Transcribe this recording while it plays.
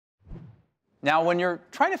Now, when you're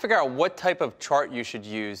trying to figure out what type of chart you should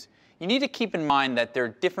use, you need to keep in mind that there are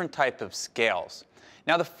different types of scales.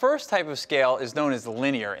 Now, the first type of scale is known as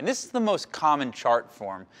linear, and this is the most common chart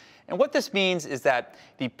form. And what this means is that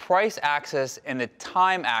the price axis and the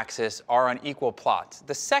time axis are on equal plots.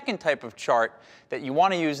 The second type of chart that you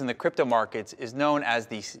want to use in the crypto markets is known as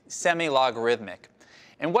the semi-logarithmic.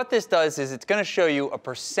 And what this does is it's going to show you a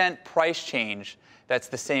percent price change that's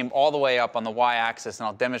the same all the way up on the y-axis, and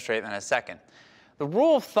I'll demonstrate that in a second. The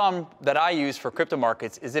rule of thumb that I use for crypto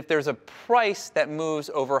markets is if there's a price that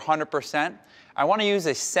moves over 100%, I want to use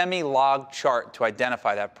a semi-log chart to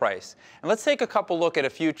identify that price. And let's take a couple look at a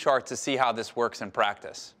few charts to see how this works in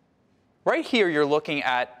practice. Right here, you're looking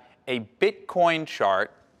at a Bitcoin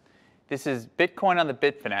chart. This is Bitcoin on the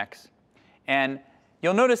Bitfinex. And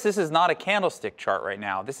you'll notice this is not a candlestick chart right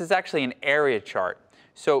now. This is actually an area chart.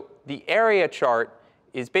 So the area chart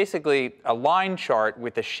is basically a line chart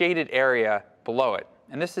with a shaded area below it.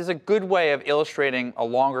 And this is a good way of illustrating a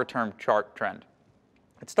longer-term chart trend.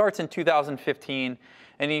 It starts in 2015,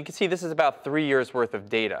 and you can see this is about 3 years worth of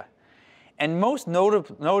data. And most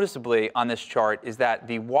noticeably on this chart is that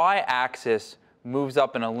the y-axis moves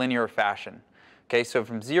up in a linear fashion. Okay, so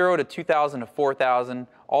from 0 to 2000 to 4000,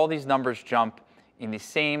 all these numbers jump in the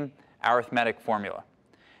same arithmetic formula.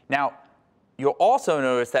 Now, you'll also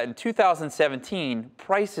notice that in 2017,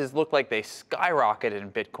 prices looked like they skyrocketed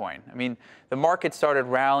in Bitcoin. I mean, the market started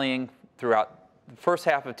rallying throughout the first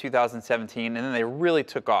half of 2017, and then they really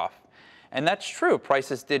took off. And that's true,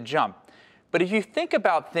 prices did jump. But if you think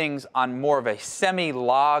about things on more of a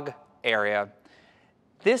semi-log area,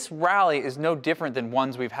 this rally is no different than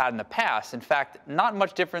ones we've had in the past. In fact, not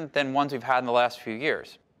much different than ones we've had in the last few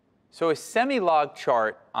years. So a semi-log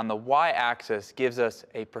chart on the y-axis gives us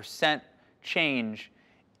a percent change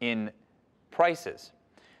in prices.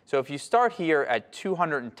 So if you start here at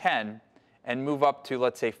 210 and move up to,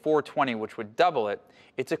 let's say, 420, which would double it,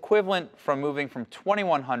 it's equivalent from moving from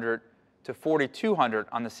 2100 to 4200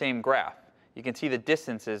 on the same graph. You can see the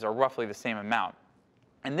distances are roughly the same amount.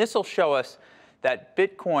 And this will show us that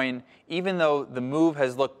Bitcoin, even though the move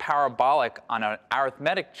has looked parabolic on an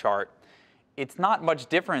arithmetic chart, it's not much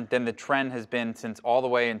different than the trend has been since all the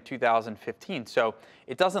way in 2015. So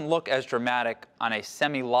it doesn't look as dramatic on a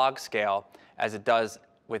semi-log scale as it does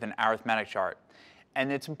with an arithmetic chart.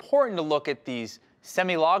 And it's important to look at these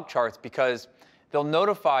semi-log charts because they'll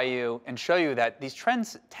notify you and show you that these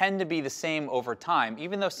trends tend to be the same over time.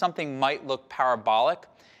 Even though something might look parabolic,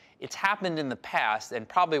 it's happened in the past and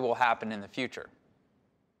probably will happen in the future.